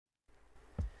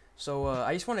So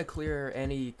I just want to clear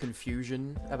any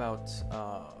confusion about,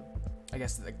 I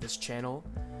guess, like this channel.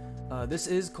 This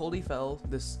is CuldiiFell,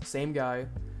 this same guy.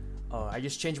 I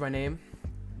just changed my name.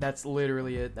 That's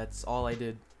literally it. That's all I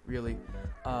did, really.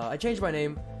 I changed my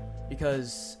name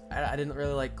because I didn't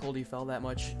really like CuldiiFell that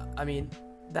much. I mean,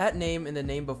 that name and the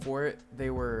name before it, they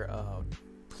were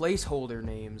placeholder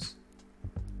names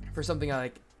for something I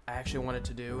actually wanted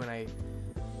to do, and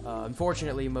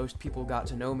unfortunately, most people got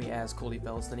to know me as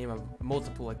CuldiiFell. It's the name of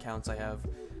multiple accounts I have,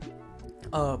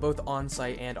 both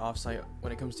on-site and off-site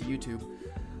when it comes to YouTube.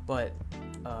 But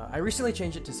I recently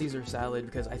changed it to Caesar Salad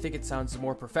because I think it sounds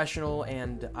more professional,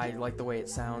 and I like the way it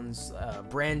sounds.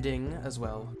 Branding as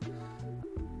well.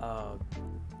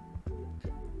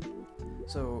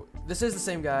 So this is the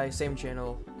same guy, same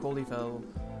channel, CuldiiFell,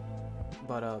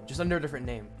 but just under a different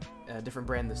name, a different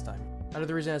brand this time.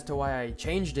 Another reason as to why I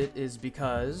changed it is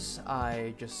because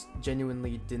I just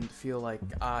genuinely didn't feel like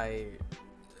I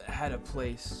had a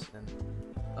place. And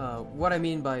what I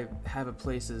mean by have a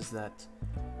place is that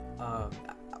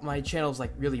my channel's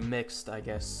like really mixed, I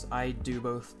guess. I do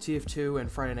both TF2 and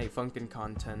Friday Night Funkin'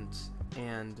 content,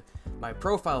 and my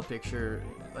profile picture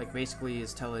like basically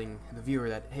is telling the viewer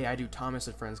that, hey, I do Thomas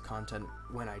and Friends content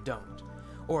when I don't.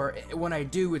 Or when I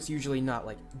do, it's usually not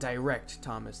like direct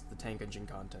Thomas the Tank Engine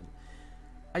content.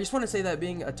 I just want to say that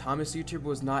being a Thomas YouTuber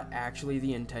was not actually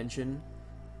the intention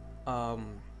of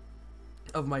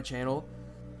my channel.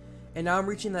 And now I'm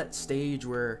reaching that stage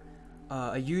where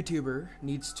a YouTuber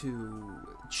needs to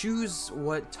choose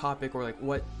what topic or like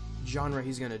what genre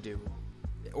he's going to do.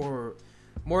 Or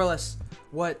more or less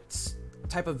what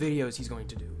type of videos he's going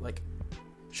to do. Like,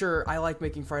 sure, I like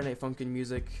making Friday Night Funkin'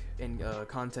 music and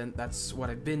content. That's what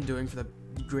I've been doing for the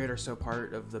greater so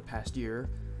part of the past year.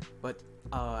 But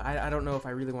I don't know if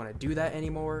I really want to do that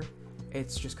anymore.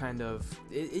 It's just kind of,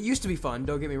 it used to be fun,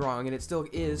 don't get me wrong, and it still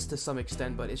is to some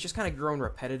extent, but it's just kind of grown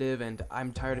repetitive, and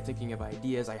I'm tired of thinking of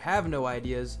ideas. I have no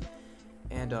ideas,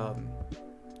 and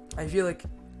I feel like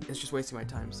it's just wasting my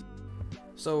time.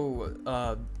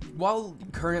 So, while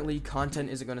currently content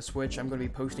isn't going to switch, I'm going to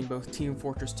be posting both Team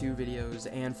Fortress 2 videos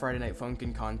and Friday Night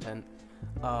Funkin' content.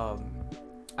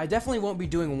 I definitely won't be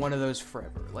doing one of those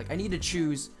forever. Like, I need to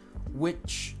choose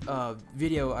which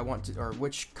video I want to, or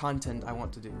which content I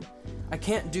want to do. I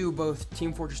can't do both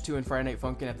Team Fortress 2 and Friday Night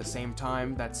Funkin' at the same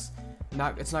time. It's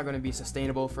not going to be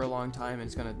sustainable for a long time, and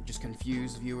it's going to just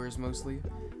confuse viewers mostly.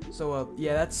 So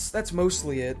yeah, that's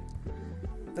mostly it.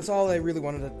 That's all I really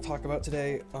wanted to talk about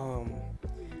today.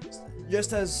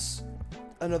 Just as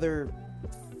another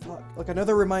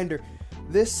reminder,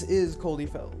 this is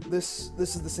CuldiiFell. This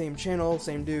is the same channel,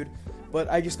 same dude. But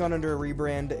I just got under a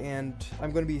rebrand, and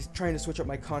I'm going to be trying to switch up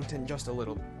my content just a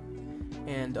little.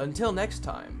 And until next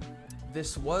time,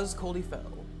 this was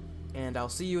CuldiiFell, and I'll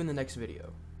see you in the next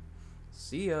video.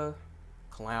 See ya,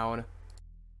 clown.